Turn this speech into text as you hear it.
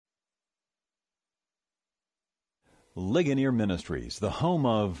Ligonier Ministries, the home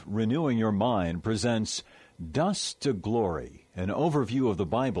of Renewing Your Mind, presents Dust to Glory, an overview of the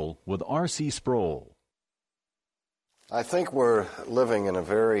Bible with R.C. Sproul. I think we're living in a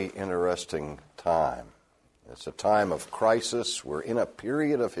very interesting time. It's a time of crisis. We're in a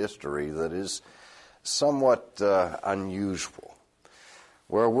period of history that is somewhat unusual,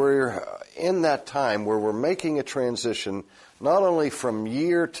 where we're in that time where we're making a transition not only from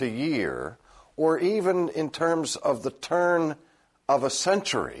year to year, or even in terms of the turn of a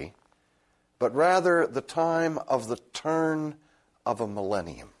century, but rather the time of the turn of a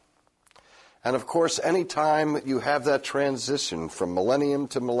millennium. And of course, any time you have that transition from millennium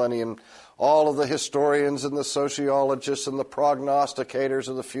to millennium, all of the historians and the sociologists and the prognosticators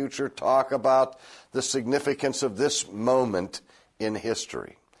of the future talk about the significance of this moment in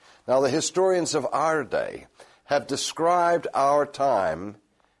history. Now, the historians of our day have described our time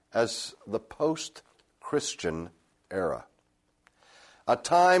as the post-Christian era, a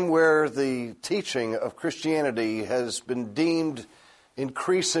time where the teaching of Christianity has been deemed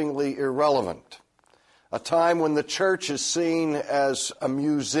increasingly irrelevant, a time when the church is seen as a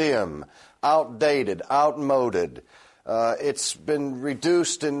museum, outdated, outmoded. It's been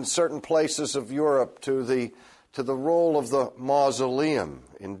reduced in certain places of Europe to the role of the mausoleum,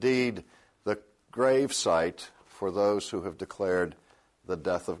 indeed the grave site for those who have declared the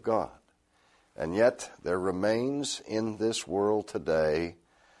death of God. And yet there remains in this world today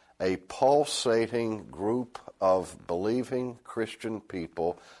a pulsating group of believing Christian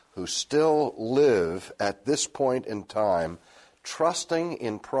people who still live at this point in time trusting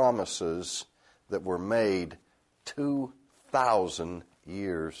in promises that were made 2,000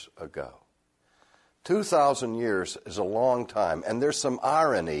 years ago. 2,000 years is a long time, and there's some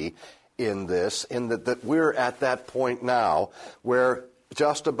irony in this, in that we're at that point now where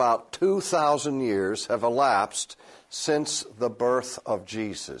just about 2,000 years have elapsed since the birth of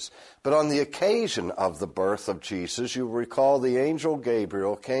Jesus. But on the occasion of the birth of Jesus, you recall the angel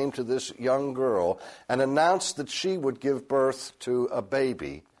Gabriel came to this young girl and announced that she would give birth to a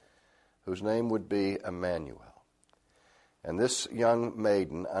baby whose name would be Emmanuel. And this young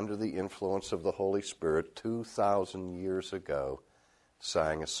maiden, under the influence of the Holy Spirit, 2,000 years ago,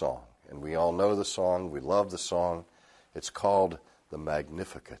 sang a song. And we all know the song. We love the song. It's called the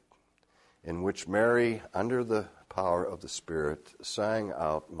Magnificat, in which Mary, under the power of the Spirit, sang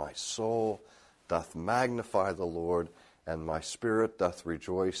out, "My soul doth magnify the Lord, and my spirit doth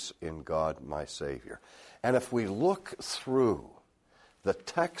rejoice in God my Savior." And if we look through the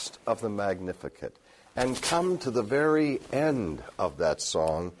text of the Magnificat and come to the very end of that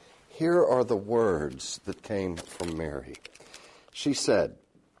song, here are the words that came from Mary. She said,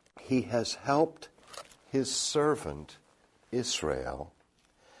 "He has helped his servant Israel,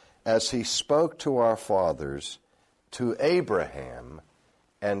 as he spoke to our fathers, to Abraham,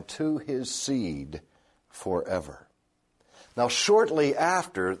 and to his seed forever." Now, shortly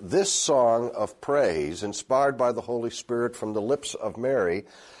after this song of praise, inspired by the Holy Spirit from the lips of Mary,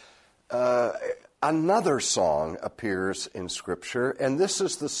 another song appears in Scripture, and this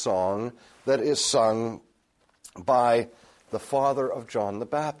is the song that is sung by the father of John the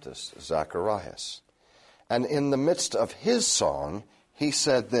Baptist, Zacharias. And in the midst of his song, he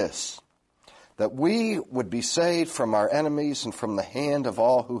said this, that we would be saved from our enemies and from the hand of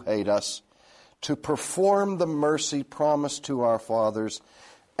all who hate us, to perform the mercy promised to our fathers,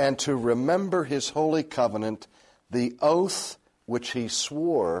 and to remember his holy covenant, the oath which he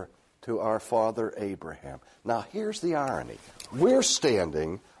swore to our father Abraham. Now, here's the irony. We're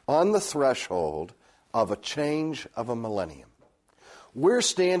standing on the threshold of a change of a millennium. We're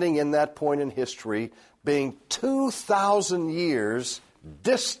standing in that point in history being 2,000 years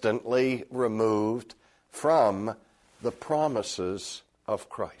distantly removed from the promises of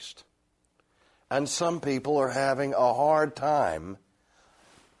Christ. And some people are having a hard time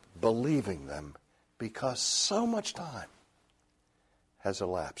believing them because so much time has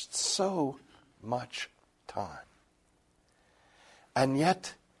elapsed. So much time. And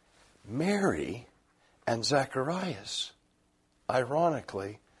yet, Mary and Zacharias,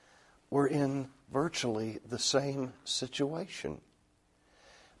 ironically, were in virtually the same situation,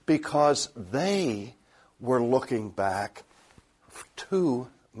 because they were looking back 2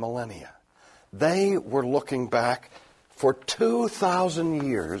 millennia. They were looking back for 2,000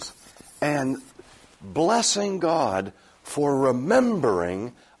 years and blessing God for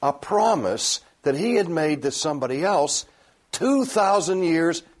remembering a promise that he had made to somebody else 2,000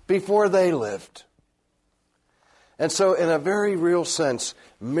 years before they lived. And so in a very real sense,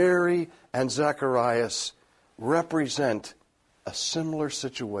 Mary and Zacharias represent a similar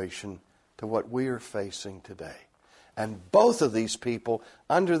situation to what we are facing today. And both of these people,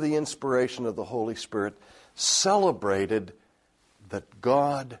 under the inspiration of the Holy Spirit, celebrated that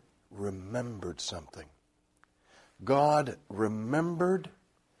God remembered something. God remembered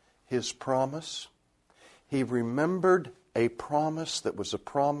His promise. He remembered a promise that was a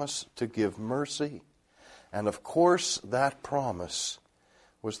promise to give mercy. And of course, that promise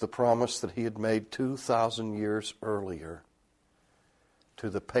was the promise that He had made 2,000 years earlier to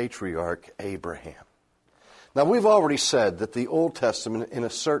the patriarch Abraham. Now, we've already said that the Old Testament, in a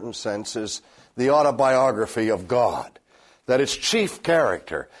certain sense, is the autobiography of God, that its chief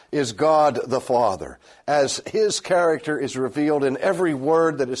character is God the Father, as His character is revealed in every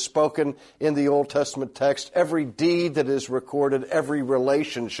word that is spoken in the Old Testament text, every deed that is recorded, every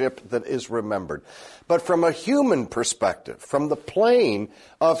relationship that is remembered. But from a human perspective, from the plane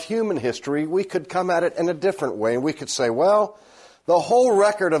of human history, we could come at it in a different way, and we could say, well, the whole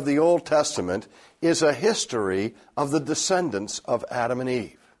record of the Old Testament is a history of the descendants of Adam and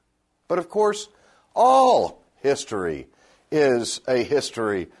Eve. But of course, all history is a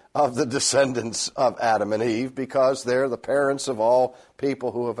history of the descendants of Adam and Eve because they're the parents of all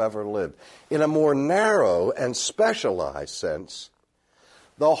people who have ever lived. In a more narrow and specialized sense,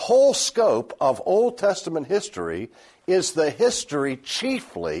 the whole scope of Old Testament history is the history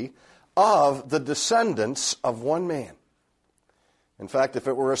chiefly of the descendants of one man. In fact, if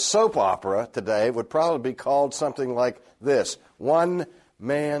it were a soap opera today, it would probably be called something like this: One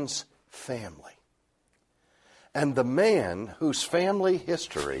Man's Family. And the man whose family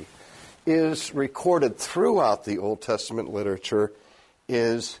history is recorded throughout the Old Testament literature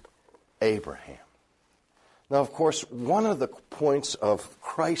is Abraham. Now, of course, one of the points of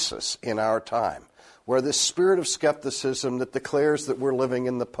crisis in our time, where this spirit of skepticism that declares that we're living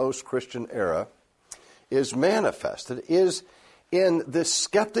in the post-Christian era is manifested, is in this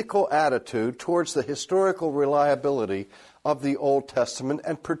skeptical attitude towards the historical reliability of the Old Testament,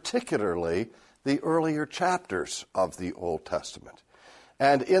 and particularly the earlier chapters of the Old Testament.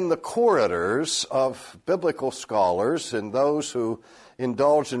 And in the corridors of biblical scholars and those who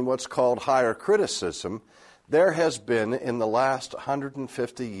indulge in what's called higher criticism, there has been, in the last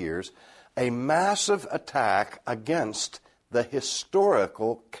 150 years, a massive attack against the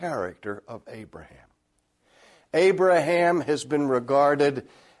historical character of Abraham. Abraham has been regarded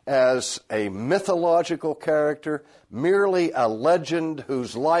as a mythological character, merely a legend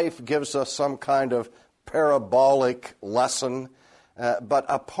whose life gives us some kind of parabolic lesson. But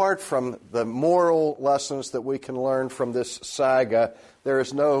apart from the moral lessons that we can learn from this saga, there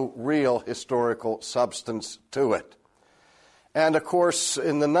is no real historical substance to it. And of course,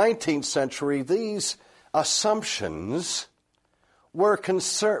 in the 19th century, these assumptions were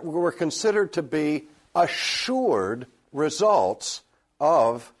considered to be assured results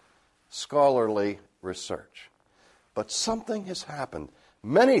of scholarly research. But something has happened.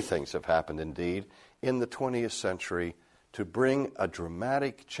 Many things have happened, indeed, in the 20th century to bring a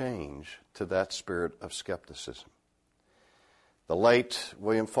dramatic change to that spirit of skepticism. The late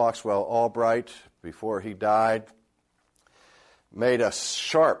William Foxwell Albright, before he died, made a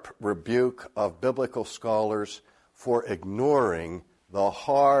sharp rebuke of biblical scholars for ignoring the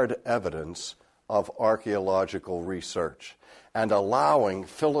hard evidence of archaeological research and allowing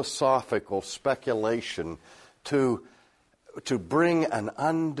philosophical speculation to bring an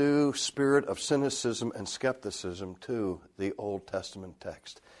undue spirit of cynicism and skepticism to the Old Testament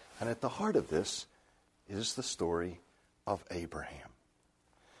text. And at the heart of this is the story of Abraham.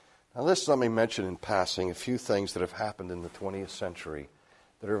 Now, let me mention in passing a few things that have happened in the 20th century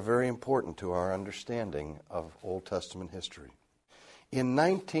that are very important to our understanding of Old Testament history. In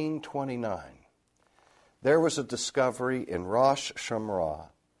 1929, there was a discovery in Rosh Hashanah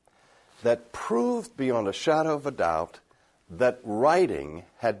that proved beyond a shadow of a doubt that writing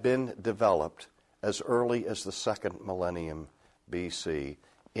had been developed as early as the second millennium BC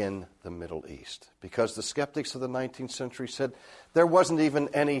in the Middle East. Because the skeptics of the 19th century said there wasn't even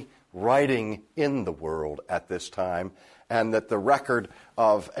any writing in the world at this time, and that the record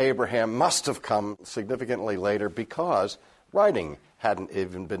of Abraham must have come significantly later because writing hadn't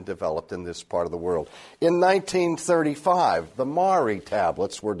even been developed in this part of the world. In 1935, the Mari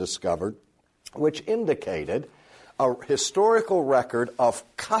tablets were discovered, which indicated a historical record of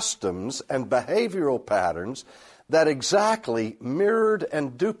customs and behavioral patterns that exactly mirrored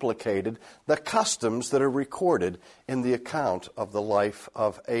and duplicated the customs that are recorded in the account of the life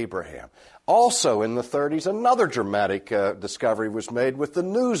of Abraham. Also in the 30s, another dramatic discovery was made with the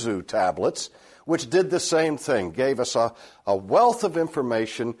Nuzu tablets, which did the same thing, gave us a wealth of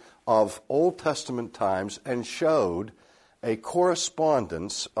information of Old Testament times and showed a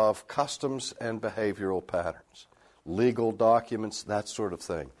correspondence of customs and behavioral patterns. legal documents, that sort of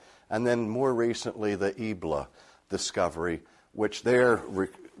thing. And then more recently, the Ebla discovery, which there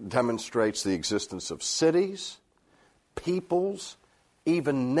demonstrates the existence of cities, peoples,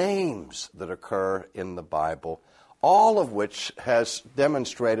 even names that occur in the Bible, all of which has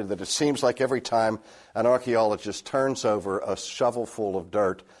demonstrated that it seems like every time an archaeologist turns over a shovelful of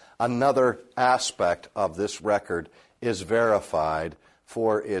dirt, another aspect of this record is verified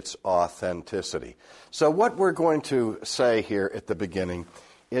for its authenticity. So what we're going to say here at the beginning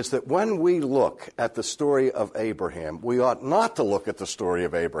is that when we look at the story of Abraham, we ought not to look at the story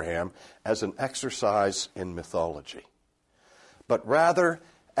of Abraham as an exercise in mythology, but rather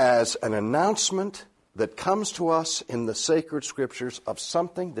as an announcement that comes to us in the sacred scriptures of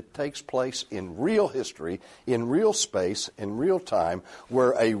something that takes place in real history, in real space, in real time,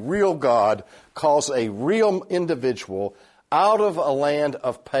 where a real God calls a real individual out of a land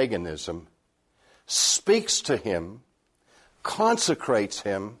of paganism, speaks to him, consecrates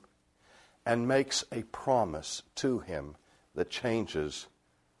him, and makes a promise to him that changes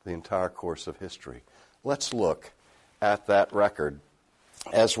the entire course of history. Let's look at that record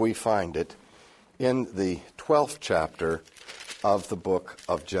as we find it in the 12th chapter of the book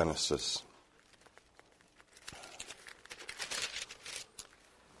of Genesis.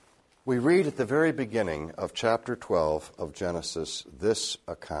 We read at the very beginning of chapter 12 of Genesis this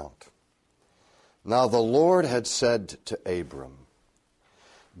account. Now the Lord had said to Abram,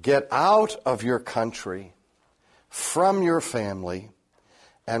 "Get out of your country, from your family,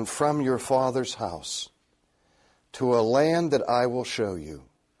 and from your father's house, to a land that I will show you.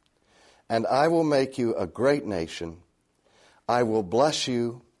 And I will make you a great nation. I will bless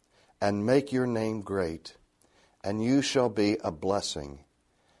you and make your name great, and you shall be a blessing,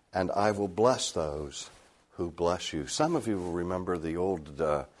 and I will bless those who bless you." Some of you will remember the Old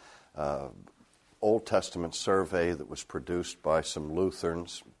Testament survey that was produced by some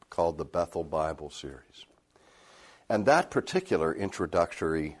Lutherans called the Bethel Bible Series. And that particular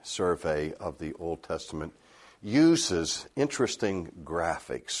introductory survey of the Old Testament uses interesting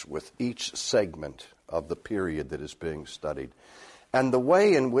graphics with each segment of the period that is being studied. And the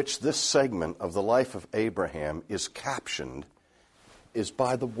way in which this segment of the life of Abraham is captioned is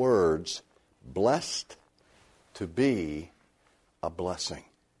by the words, "blessed to be a blessing."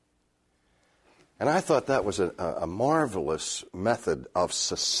 And I thought that was a marvelous method of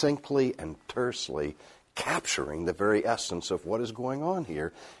succinctly and tersely capturing the very essence of what is going on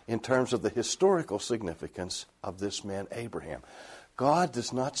here in terms of the historical significance of this man Abraham. God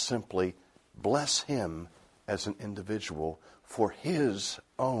does not simply bless him as an individual for his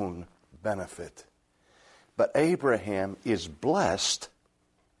own benefit, but Abraham is blessed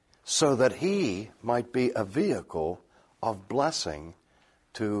so that he might be a vehicle of blessing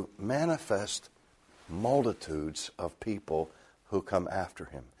to manifest multitudes of people who come after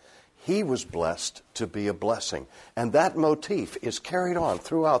him. He was blessed to be a blessing. And that motif is carried on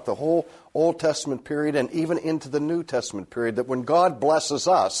throughout the whole Old Testament period and even into the New Testament period, that when God blesses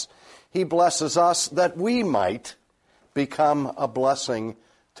us, he blesses us that we might become a blessing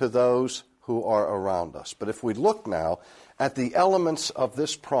to those who are around us. But if we look now at the elements of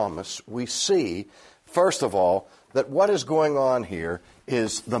this promise, we see, first of all, that what is going on here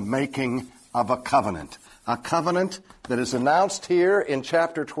is the making of a covenant. A covenant that is announced here in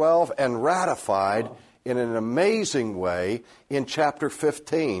chapter 12 and ratified in an amazing way in chapter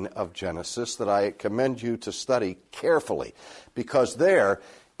 15 of Genesis that I commend you to study carefully. Because there,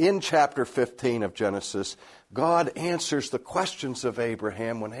 in chapter 15 of Genesis, God answers the questions of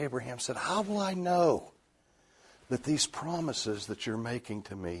Abraham when Abraham said, "How will I know that these promises that you're making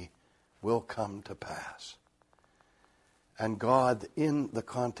to me will come to pass?" And God, in the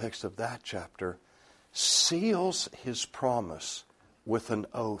context of that chapter, seals his promise with an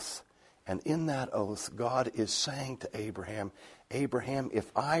oath. And in that oath, God is saying to Abraham, "Abraham,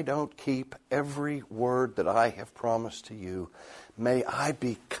 if I don't keep every word that I have promised to you, may I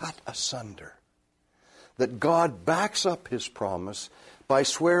be cut asunder." That God backs up his promise by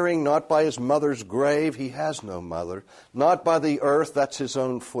swearing not by his mother's grave, he has no mother, not by the earth, that's his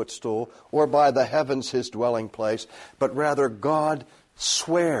own footstool, or by the heavens, his dwelling place, but rather God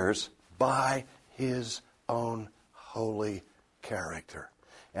swears by his own holy character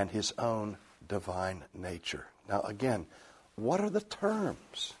and his own divine nature. Now again, what are the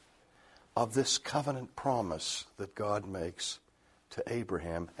terms of this covenant promise that God makes to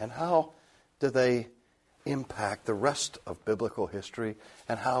Abraham, and how do they impact the rest of biblical history,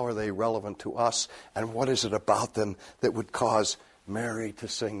 and how are they relevant to us, and what is it about them that would cause Mary to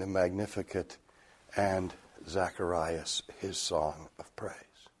sing the Magnificat and Zacharias his song of praise?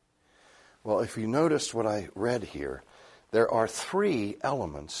 Well, if you noticed what I read here, there are three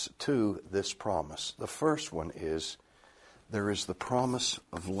elements to this promise. The first one is there is the promise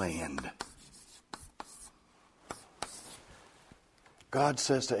of land. God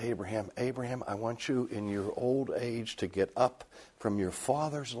says to Abraham, Abraham, I want you in your old age to get up from your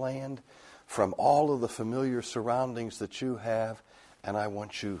father's land, from all of the familiar surroundings that you have, and I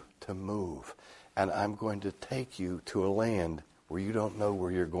want you to move. And I'm going to take you to a land where you don't know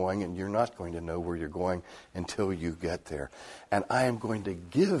where you're going, and you're not going to know where you're going until you get there. And I am going to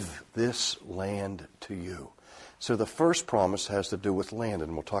give this land to you. So the first promise has to do with land,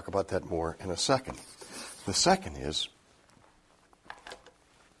 and we'll talk about that more in a second. The second is,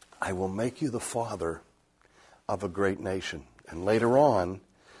 I will make you the father of a great nation. And later on,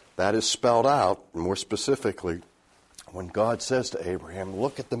 that is spelled out more specifically when God says to Abraham,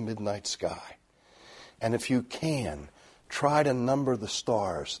 look at the midnight sky. And if you can, try to number the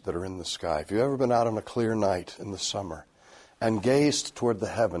stars that are in the sky. If you've ever been out on a clear night in the summer and gazed toward the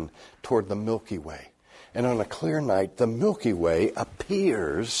heaven, toward the Milky Way, and on a clear night, the Milky Way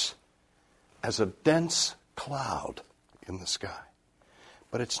appears as a dense cloud in the sky.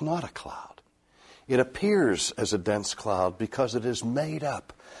 But it's not a cloud. It appears as a dense cloud because it is made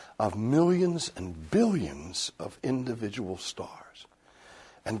up of millions and billions of individual stars.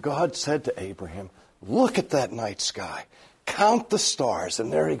 And God said to Abraham, look at that night sky. Count the stars.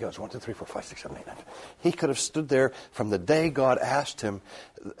 And there he goes. 1, 2, 3, 4, 5, 6, 7, 8, 9. He could have stood there from the day God asked him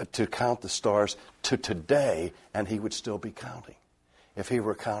to count the stars to today, and he would still be counting if he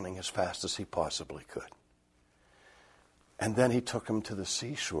were counting as fast as he possibly could. And then he took him to the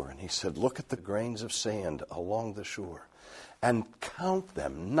seashore, and he said, look at the grains of sand along the shore and count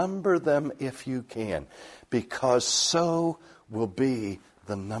them, number them if you can, because so will be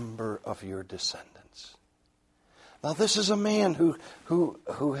the number of your descendants. Now this is a man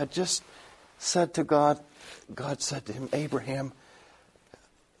who had just said to God, God said to him, Abraham,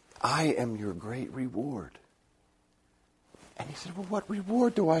 I am your great reward. And he said, well, what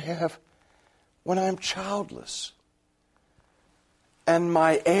reward do I have when I'm childless? And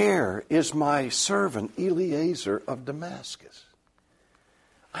my heir is my servant Eliezer of Damascus.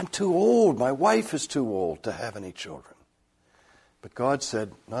 I'm too old. My wife is too old to have any children. But God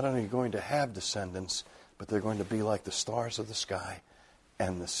said, not only are you going to have descendants, but they're going to be like the stars of the sky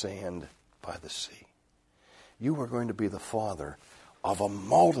and the sand by the sea. You are going to be the father of a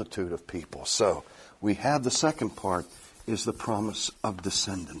multitude of people. So we have the second part is the promise of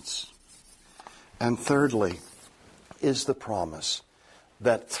descendants. And thirdly is the promise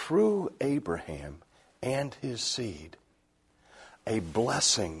that through Abraham and his seed, a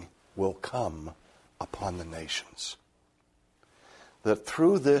blessing will come upon the nations. That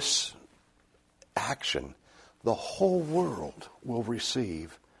through this action, the whole world will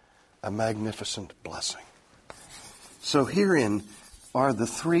receive a magnificent blessing. So herein are the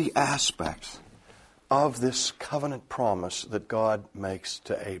three aspects of this covenant promise that God makes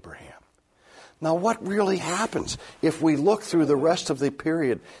to Abraham. Now, what really happens if we look through the rest of the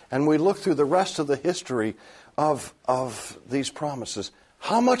period and we look through the rest of the history of these promises?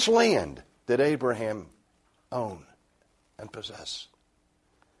 How much land did Abraham own and possess?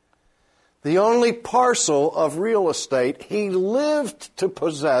 The only parcel of real estate he lived to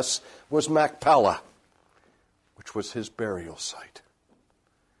possess was Machpelah, which was his burial site.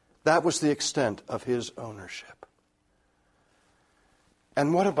 That was the extent of his ownership.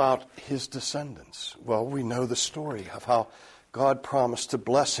 And what about his descendants? Well, we know the story of how God promised to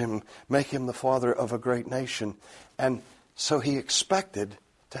bless him, make him the father of a great nation. And so he expected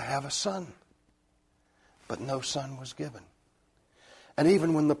to have a son. But no son was given. And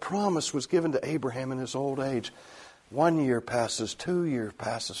even when the promise was given to Abraham in his old age, 1 year passes, 2 years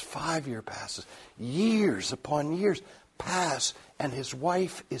passes, 5 years passes, years upon years pass, and his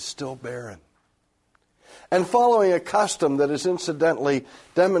wife is still barren. And following a custom that is incidentally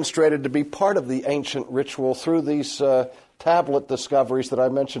demonstrated to be part of the ancient ritual through these tablet discoveries that I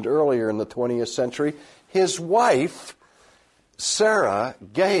mentioned earlier in the 20th century, his wife, Sarah,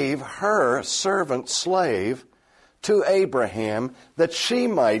 gave her servant slave to Abraham that she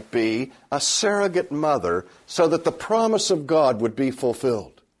might be a surrogate mother so that the promise of God would be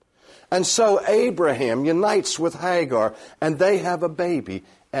fulfilled. And so Abraham unites with Hagar, and they have a baby,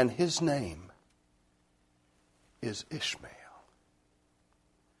 and his name is Ishmael.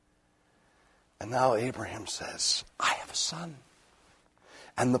 And now Abraham says, I have a son.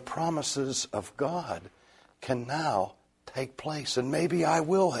 And the promises of God can now take place. And maybe I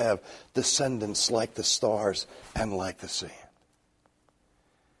will have descendants like the stars and like the sand.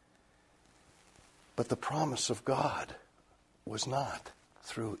 But the promise of God was not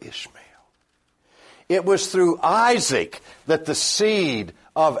through Ishmael. It was through Isaac that the seed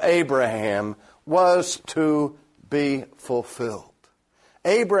of Abraham was to be fulfilled.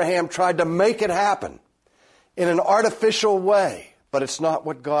 Abraham tried to make it happen in an artificial way, but it's not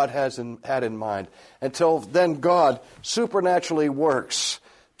what God had in mind. Until then, God supernaturally works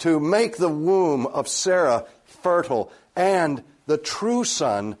to make the womb of Sarah fertile, and the true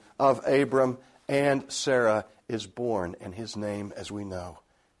son of Abram and Sarah is born, and his name, as we know,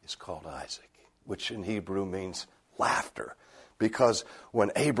 is called Isaac, which in Hebrew means laughter. Because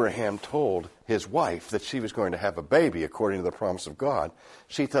when Abraham told his wife that she was going to have a baby according to the promise of God,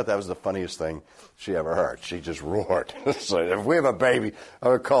 she thought that was the funniest thing she ever heard. She just roared. So if we have a baby, I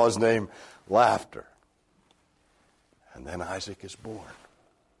would call his name Laughter. And then Isaac is born.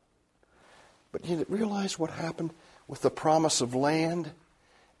 But you realize what happened with the promise of land?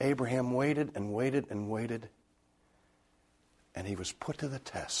 Abraham waited and waited and waited, and he was put to the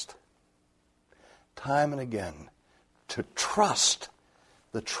test time and again to trust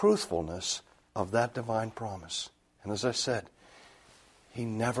the truthfulness of that divine promise. And as I said, he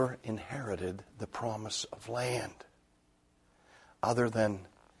never inherited the promise of land other than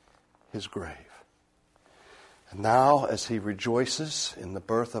his grave. And now, as he rejoices in the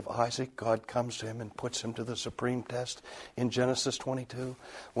birth of Isaac, God comes to him and puts him to the supreme test in Genesis 22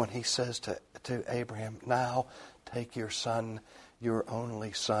 when he says to Abraham, "Now take your son, your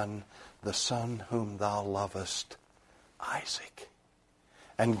only son, the son whom thou lovest, Isaac,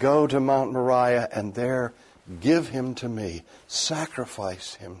 and go to Mount Moriah, and there give him to me,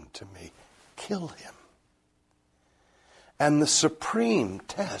 sacrifice him to me, kill him." And the supreme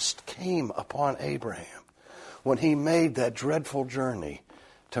test came upon Abraham when he made that dreadful journey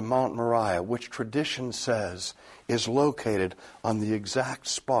to Mount Moriah, which tradition says is located on the exact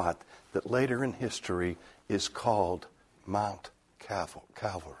spot that later in history is called Mount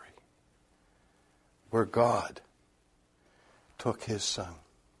Calvary, where God took his son,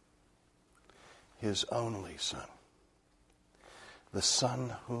 his only son, the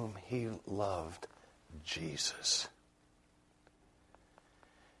son whom he loved, Jesus,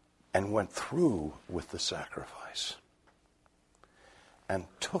 and went through with the sacrifice and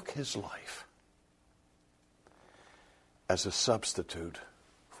took his life as a substitute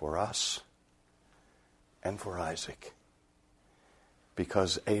for us and for Isaac,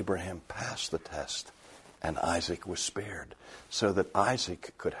 because Abraham passed the test and Isaac was spared, so that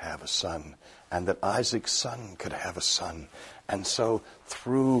Isaac could have a son, and that Isaac's son could have a son. And so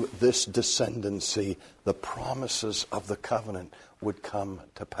through this descendancy, the promises of the covenant would come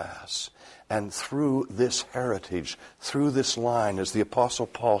to pass. And through this heritage, through this line, as the Apostle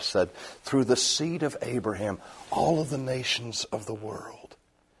Paul said, through the seed of Abraham, all of the nations of the world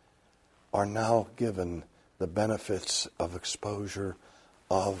are now given the benefits of exposure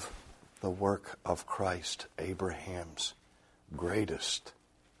of the work of Christ, Abraham's greatest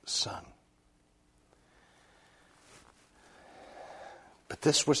son. But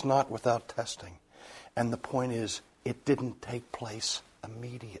this was not without testing. And the point is, it didn't take place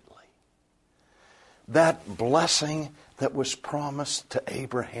immediately. That blessing that was promised to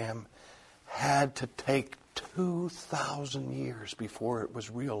Abraham had to take 2,000 years before it was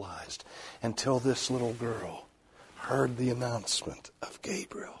realized, until this little girl heard the announcement of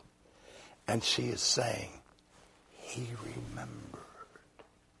Gabriel. And she is saying, he remembered.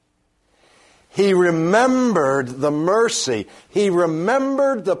 He remembered the mercy. He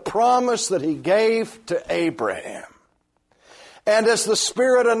remembered the promise that he gave to Abraham. And as the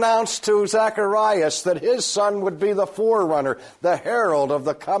Spirit announced to Zacharias that his son would be the forerunner, the herald of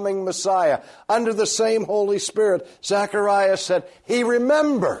the coming Messiah, under the same Holy Spirit, Zacharias said, he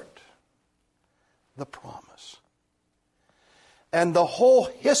remembered the promise. And the whole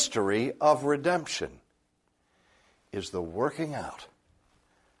history of redemption is the working out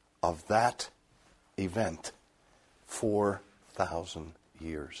of that event 4,000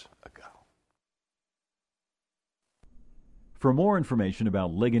 years ago. For more information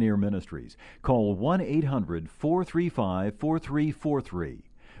about Ligonier Ministries, call 1-800-435-4343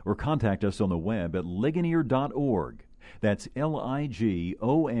 or contact us on the web at ligonier.org. That's ligonier.org.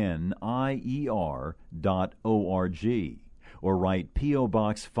 Or write P.O.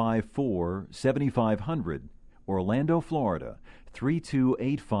 Box 54, 7500, Orlando, Florida,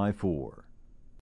 32854.